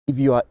If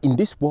you are in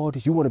this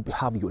world, you want to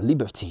have your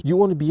liberty. You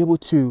want to be able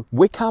to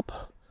wake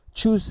up,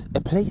 choose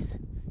a place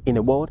in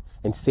the world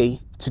and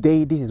say,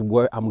 today, this is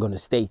where I'm going to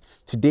stay.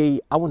 Today,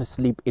 I want to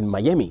sleep in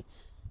Miami,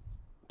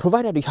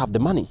 provided you have the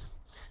money.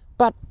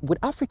 But with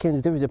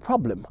Africans, there is a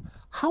problem.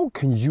 How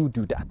can you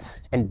do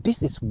that? And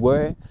this is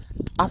where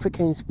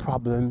Africans'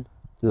 problem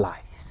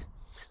lies.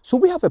 So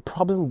we have a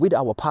problem with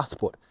our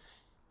passport.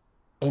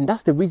 And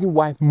that's the reason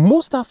why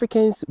most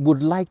Africans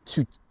would like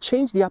to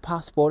change their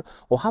passport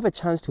or have a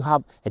chance to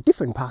have a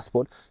different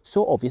passport.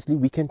 So obviously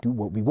we can do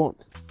what we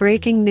want.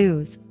 Breaking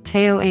news.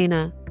 Teo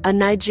Aina, a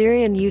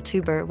Nigerian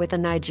YouTuber with a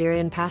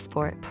Nigerian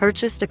passport,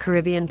 purchased a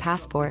Caribbean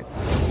passport.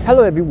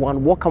 Hello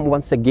everyone, welcome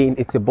once again.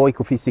 It's your boy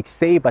Kofi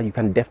 6A, but you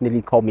can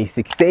definitely call me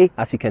 6A.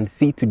 As you can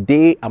see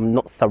today, I'm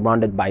not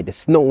surrounded by the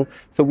snow.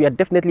 So we are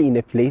definitely in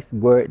a place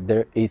where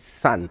there is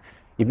sun.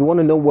 If you want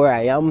to know where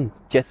I am,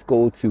 just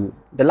go to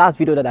the last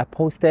video that I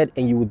posted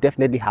and you will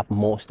definitely have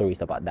more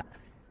stories about that.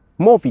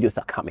 More videos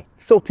are coming.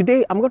 So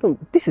today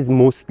this is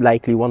most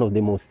likely one of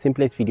the most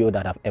simplest video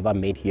that I've ever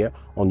made here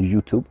on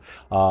YouTube.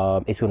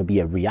 It's going to be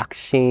a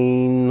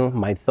reaction,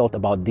 my thought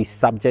about this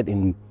subject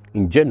in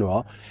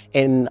general.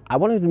 And I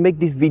wanted to make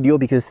this video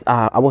because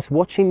I was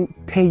watching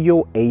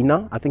Teo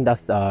Aina. I think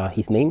that's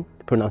his name,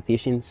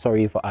 pronunciation.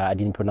 Sorry if I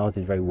didn't pronounce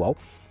it very well.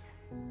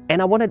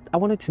 And I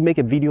wanted to make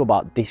a video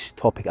about this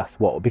topic as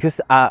well,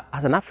 because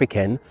as an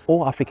African,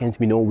 all Africans,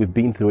 we know we've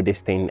been through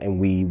this thing and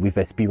we've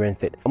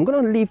experienced it. I'm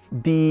gonna leave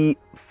the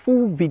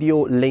full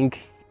video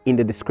link in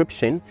the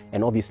description,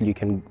 and obviously you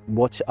can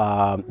watch,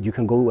 you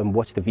can go and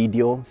watch the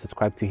video,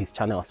 subscribe to his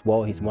channel as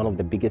well. He's one of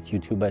the biggest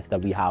YouTubers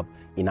that we have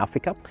in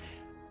Africa.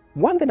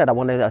 One thing that I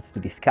wanted us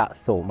to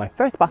discuss, so my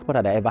first passport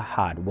that I ever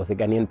had was a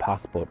Ghanaian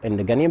passport, and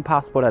the Ghanaian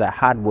passport that I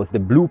had was the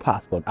blue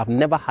passport. I've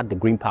never had the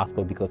green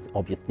passport because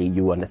obviously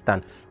you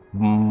understand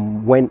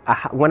when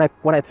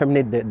I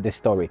terminate the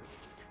story.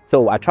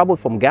 So I traveled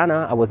from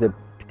Ghana. I was a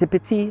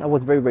petit, I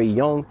was very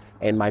young,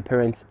 and my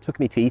parents took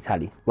me to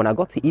Italy. When I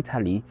got to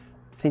Italy,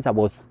 since I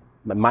was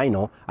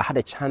minor, I had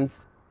a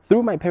chance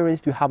through my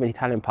parents to have an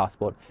Italian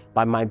passport,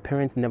 but my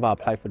parents never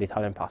applied for the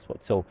Italian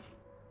passport. So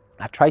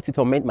I tried to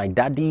torment my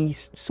daddy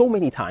so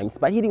many times,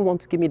 but he didn't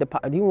want to give me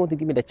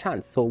the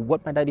chance. So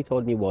what my daddy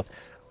told me was,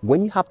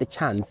 when you have the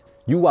chance,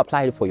 you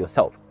apply it for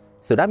yourself.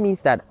 So that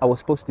means that I was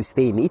supposed to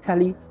stay in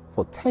Italy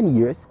for 10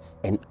 years,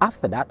 and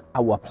after that, I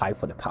will apply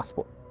for the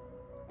passport.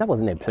 That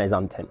wasn't a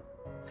pleasant thing.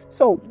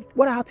 So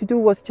what I had to do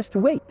was just to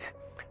wait.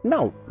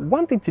 Now,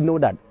 one thing to know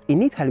that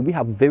in Italy, we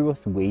have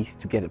various ways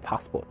to get a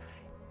passport.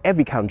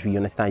 Every country, you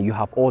understand, you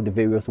have all the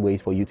various ways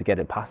for you to get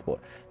a passport.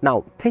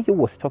 Now, Teo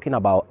was talking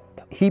about,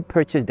 he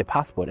purchased the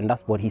passport, and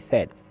that's what he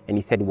said. And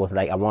he said it was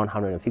like around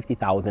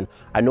 150,000.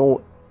 I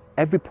know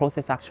every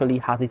process actually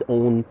has its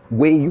own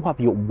way. You have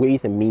your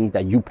ways and means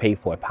that you pay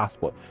for a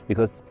passport,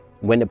 because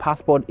when the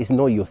passport is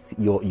not you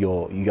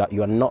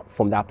are not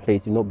from that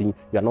place, you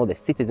are not the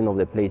citizen of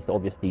the place.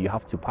 Obviously, you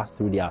have to pass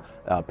through their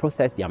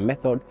process, their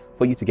method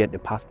for you to get the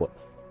passport.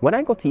 When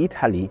I got to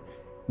Italy,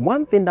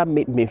 one thing that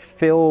made me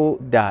feel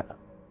that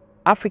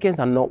Africans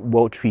are not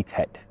well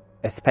treated,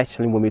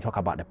 especially when we talk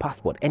about the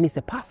passport. And it's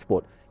a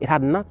passport. It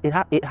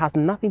has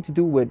nothing to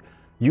do with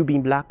you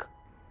being black.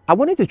 I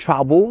wanted to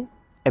travel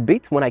a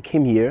bit when I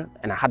came here,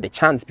 and I had the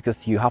chance,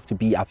 because you have to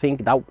be, I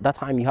think that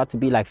time you had to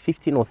be like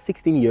 15 or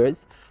 16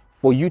 years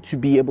for you to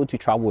be able to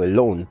travel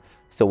alone.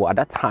 So at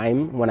that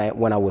time, when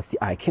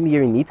I came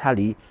here in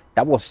Italy,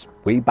 that was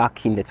way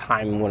back in the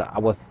time when I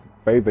was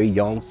very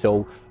young.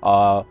 So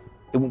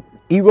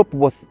Europe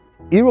was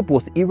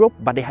Europe,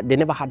 but they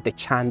never had the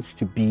chance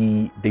to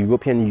be the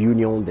European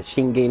Union, the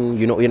Schengen,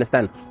 you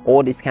understand,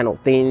 all these kind of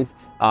things.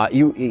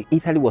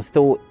 Italy was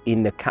still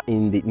in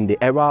the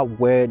era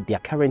where their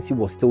currency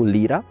was still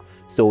lira,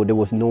 so there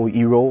was no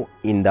euro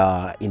in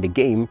the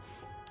game.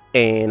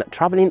 And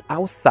traveling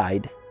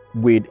outside,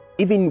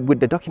 even with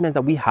the documents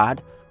that we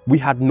had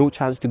no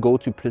chance to go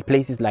to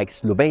places like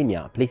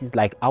Slovenia, places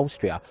like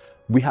Austria.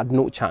 We had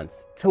no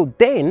chance. Till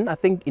then, I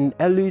think in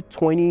early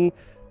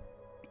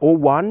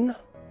 2001,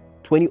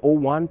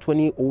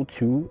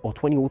 2002 or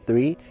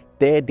 2003,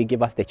 there they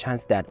gave us the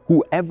chance that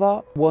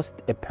whoever was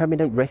a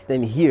permanent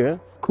resident here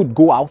could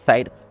go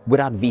outside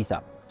without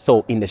visa.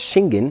 So in the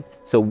Schengen,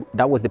 so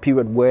that was the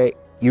period where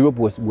Europe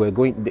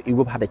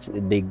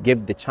they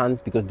gave the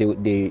chance, because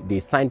they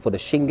signed for the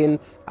Schengen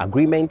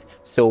agreement,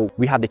 so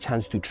we had the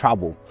chance to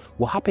travel.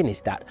 What happened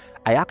is that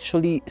I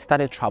actually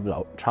started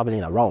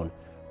traveling around.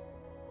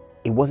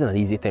 It wasn't an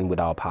easy thing with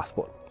our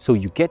passport. So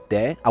you get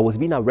there, I was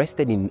being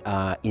arrested in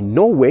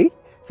Norway.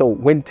 So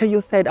when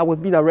Teo said I was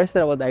being arrested,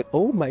 I was like,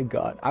 oh my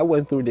God, I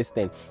went through this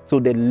thing. So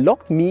they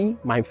locked me,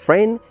 my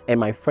friend, and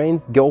my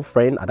friend's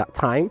girlfriend at that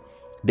time.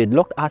 They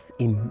locked us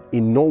in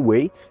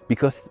Norway,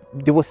 because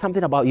there was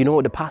something about,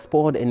 the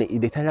passport and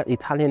the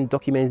Italian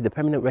documents, the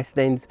permanent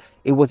residence.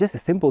 It was just a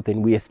simple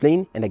thing. We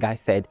explained, and the guy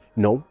said,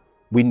 no,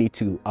 we need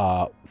to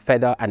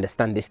further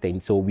understand this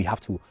thing. So we have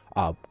to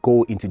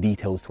go into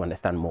details to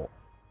understand more.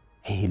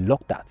 And he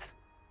locked us.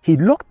 He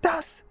locked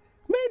us.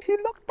 Man, he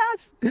locked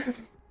us.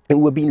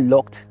 And we're being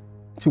locked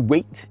to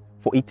wait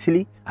for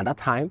Italy at that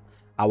time.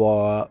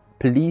 Our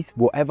police,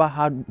 wherever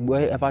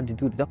to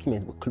do the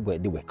documents,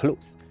 they were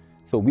closed.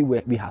 So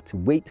we had to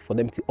wait for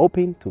them to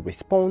open, to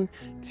respond,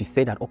 to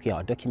say that, okay,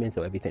 our documents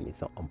or everything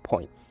is on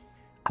point.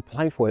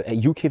 Applying for a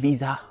UK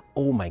visa,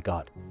 oh my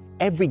God.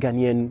 Every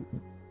Ghanaian,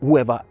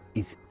 whoever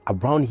is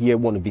around here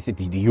want to visit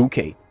the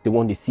UK. They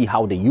want to see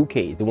how the UK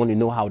is. They want to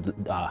know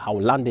how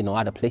London or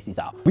other places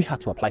are. We had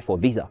to apply for a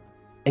visa.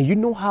 And you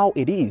know how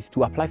it is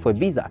to apply for a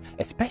visa,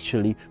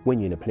 especially when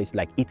you're in a place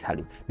like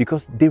Italy,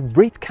 because they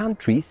rate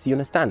countries, you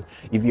understand?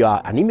 If you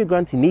are an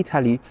immigrant in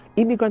Italy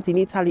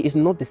is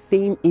not the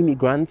same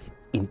immigrant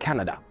in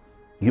Canada.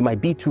 You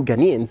might be two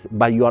Ghanaians,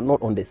 but you are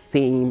not on the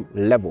same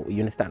level,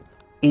 you understand?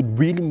 It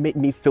really made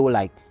me feel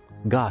like,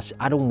 gosh,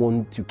 I don't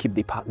want to keep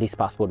this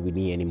passport with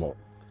me anymore.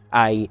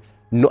 I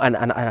know, and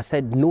I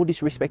said no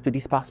disrespect to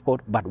this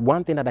passport, but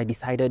one thing that I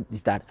decided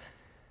is that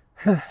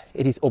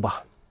it is over.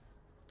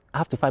 I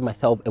have to find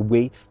myself a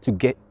way to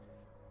get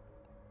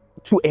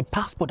to a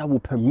passport that will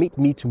permit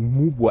me to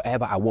move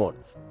wherever I want.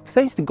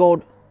 Thanks to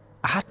God,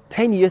 I had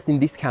 10 years in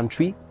this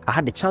country. I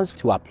had the chance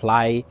to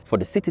apply for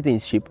the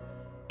citizenship,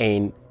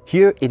 and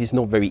here it is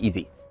not very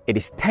easy. It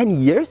is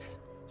 10 years.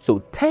 So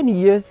 10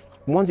 years,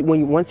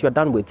 once you're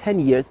done with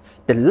 10 years,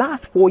 the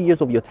last 4 years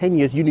of your 10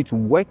 years, you need to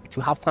work to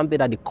have something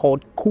that they call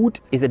CUD.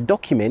 Is a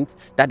document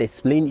that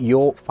explains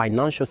your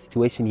financial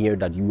situation here,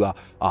 that you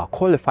are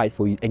qualified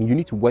for, and you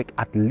need to work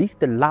at least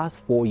the last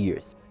 4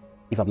 years.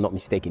 If I'm not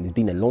mistaken, it's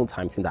been a long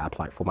time since I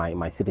applied for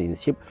my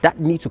citizenship.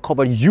 That needs to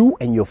cover you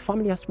and your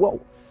family as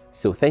well.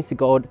 So thanks to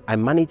God, I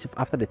managed,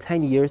 after the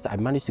 10 years, I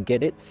managed to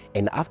get it.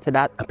 And after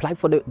that, I applied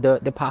for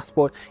the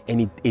passport,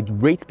 and it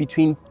rates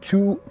between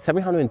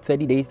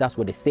 730 days, that's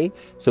what they say.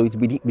 So it's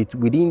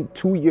within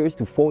 2 years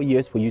to 4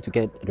 years for you to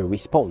get the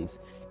response.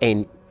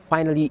 And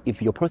finally,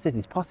 if your process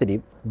is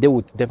positive, they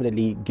would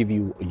definitely give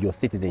you your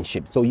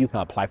citizenship, so you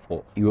can apply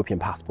for European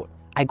passport.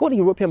 I got a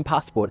European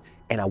passport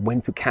and I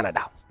went to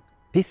Canada.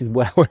 This is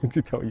what I wanted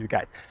to tell you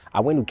guys.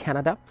 I went to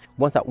Canada.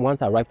 Once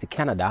I arrived to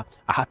Canada,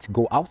 I had to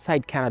go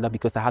outside Canada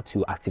because I had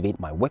to activate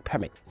my work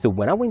permit. So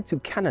when I went to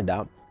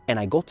Canada and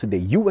I got to the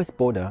US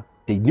border,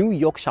 the New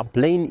York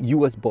Champlain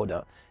US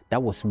border,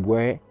 that was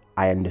where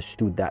I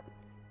understood that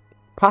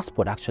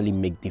passport actually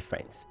make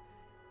difference.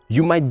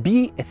 You might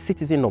be a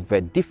citizen of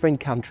a different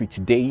country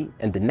today,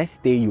 and the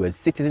next day you're a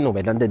citizen of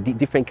another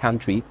different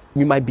country.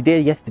 You might be there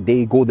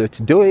yesterday, go there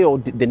today, or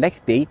the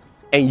next day,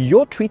 and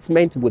your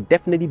treatment will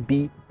definitely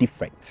be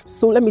different.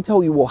 So let me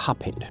tell you what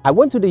happened. I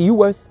went to the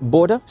US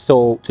border,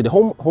 so to the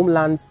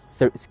Homeland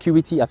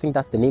Security, I think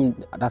that's the name,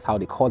 that's how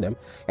they call them,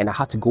 and I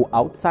had to go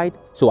outside.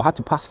 So I had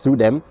to pass through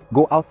them,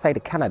 go outside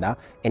of Canada,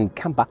 and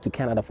come back to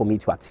Canada for me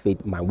to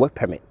activate my work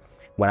permit.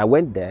 When I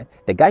went there,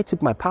 the guy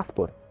took my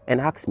passport and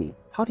asked me,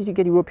 how did you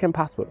get a European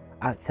passport?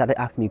 I started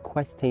asking me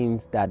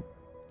questions that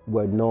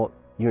were not,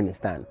 you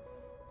understand.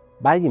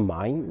 But I didn't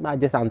mind, I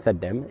just answered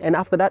them. And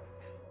after that,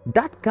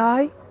 that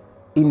guy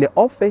in the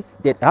office,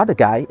 the other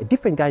guy, a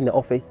different guy in the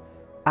office,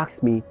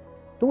 asked me,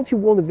 don't you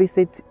want to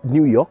visit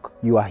New York?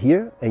 You are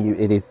here and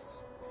it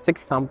is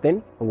 6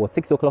 something, or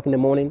 6 o'clock in the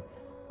morning.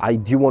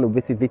 Do you want to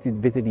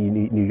visit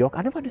New York?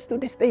 I never understood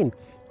this thing.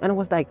 And I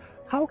was like,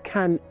 how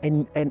can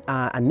an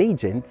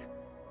agent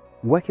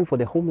working for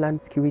the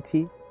Homeland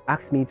Security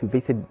asked me to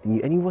visit,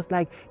 and he was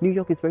like, New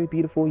York is very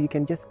beautiful, you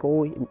can just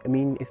go. I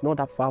mean, it's not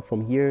that far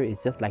from here,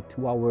 it's just like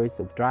 2 hours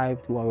of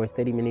drive, 2 hours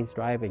 30 minutes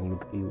drive, and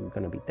you're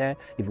gonna be there.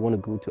 If you want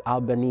to go to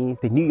Albany,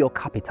 the New York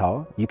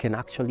capital, you can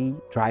actually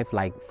drive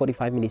like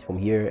 45 minutes from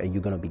here, and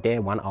you're gonna be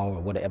there 1 hour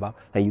or whatever,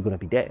 and you're gonna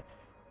be there.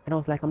 And I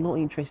was like, I'm not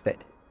interested.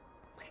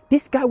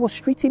 This guy was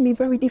treating me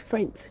very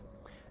different.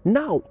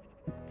 Now,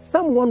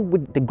 someone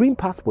with the green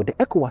passport, the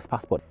ECOWAS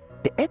passport,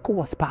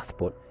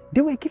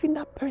 they were giving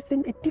that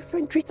person a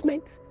different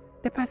treatment.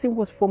 The person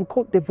was from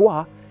Cote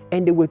d'Ivoire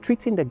and they were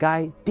treating the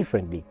guy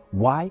differently.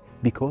 Why?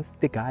 Because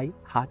the guy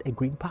had a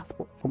green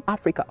passport from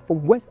Africa,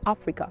 from West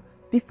Africa.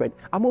 Different.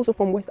 I'm also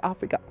from West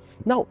Africa.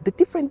 Now, the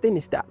different thing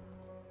is that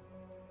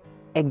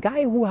a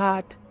guy who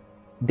had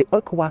the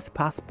ECOWAS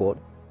passport,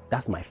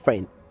 that's my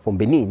friend from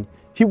Benin,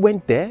 he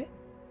went there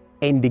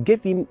and they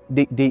gave him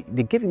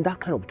that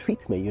kind of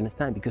treatment, you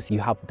understand, because you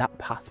have that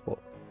passport.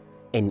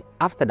 And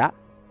after that,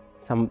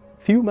 some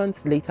few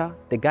months later,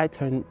 the guy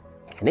turned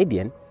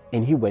Canadian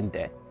and he went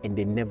there and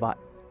they never.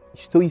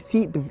 So you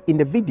see in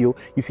the video,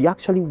 if you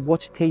actually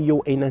watch Teo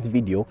Ena's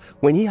video,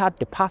 when he had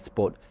the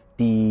passport,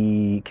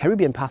 the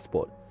Caribbean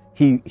passport,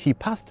 he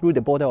passed through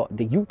the border,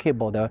 the UK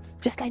border,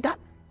 just like that,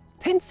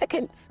 10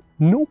 seconds.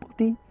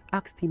 Nobody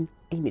asked him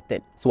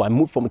anything. So I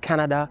moved from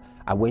Canada,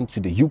 I went to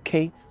the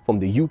UK. From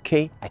the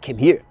UK, I came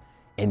here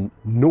and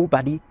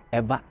nobody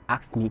ever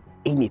asked me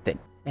anything.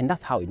 And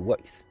that's how it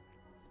works.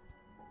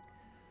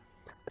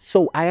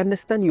 So I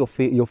understand your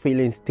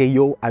feelings,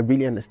 Teo. I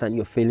really understand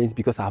your feelings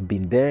because I've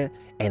been there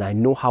and I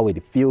know how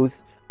it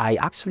feels. I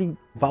actually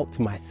vowed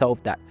to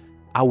myself that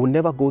I will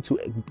never go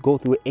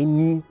through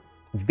any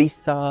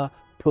visa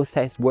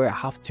process where I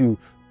have to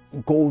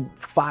go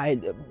file,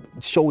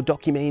 show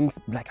documents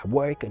like at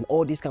work and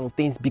all these kind of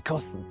things,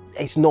 because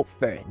it's not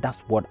fair. That's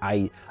what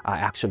I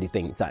actually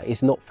think.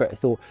 It's not fair.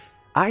 So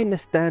I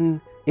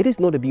understand it is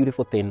not a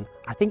beautiful thing.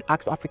 I think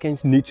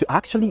Africans need to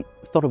actually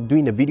sort of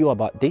doing a video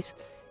about this.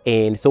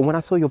 And so when I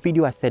saw your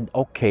video, I said,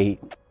 okay,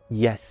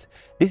 yes,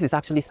 this is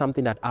actually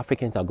something that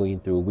Africans are going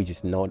through, which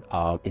is not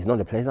it's not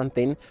a pleasant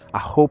thing. I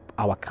hope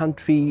our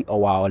country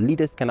or our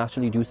leaders can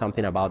actually do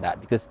something about that,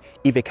 because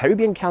if a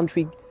Caribbean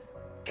country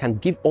can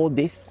give all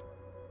this,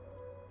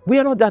 we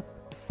are not that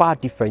far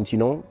different, you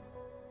know.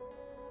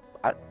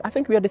 I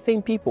think we are the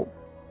same people,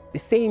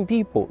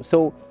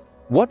 So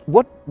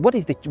what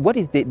is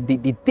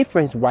the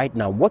difference right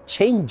now? What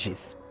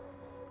changes?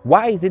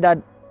 Why is it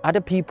that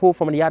other people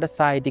from the other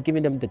side, they're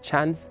giving them the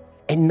chance,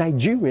 and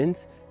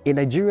Nigerians, a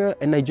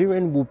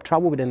Nigerian will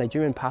travel with a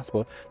Nigerian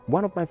passport?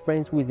 One of my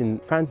friends who is in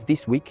France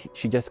this week,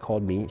 she just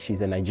called me.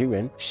 She's a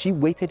Nigerian. She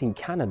waited in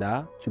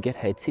Canada to get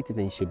her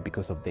citizenship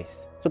because of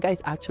this. So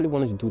guys, I actually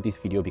wanted to do this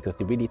video because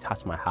it really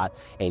touched my heart.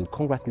 And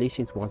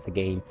congratulations once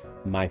again,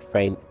 my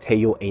friend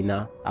Teo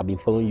Ena. I've been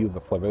following you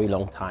for a very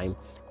long time.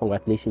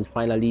 Congratulations,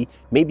 finally.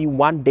 Maybe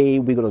one day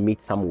we're gonna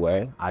meet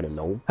somewhere. I don't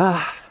know.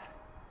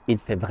 Il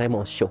fait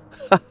vraiment chaud.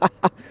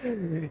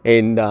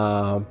 And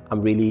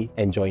I'm really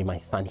enjoying my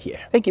son here.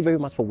 Thank you very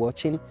much for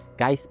watching,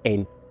 guys,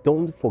 and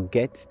don't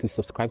forget to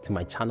subscribe to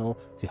my channel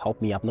to help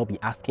me. I've not been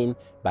asking,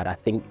 but I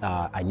think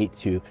I need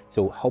to,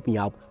 so help me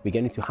out. We're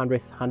getting to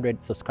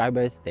 100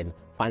 subscribers, then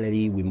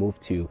finally we move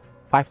to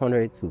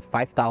 500 to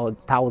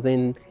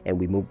 5,000, and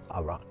we move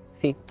around.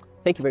 See,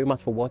 thank you very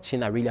much for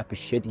watching. I really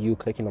appreciate you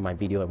clicking on my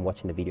video and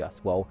watching the video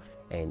as well,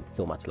 and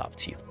so much love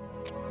to you.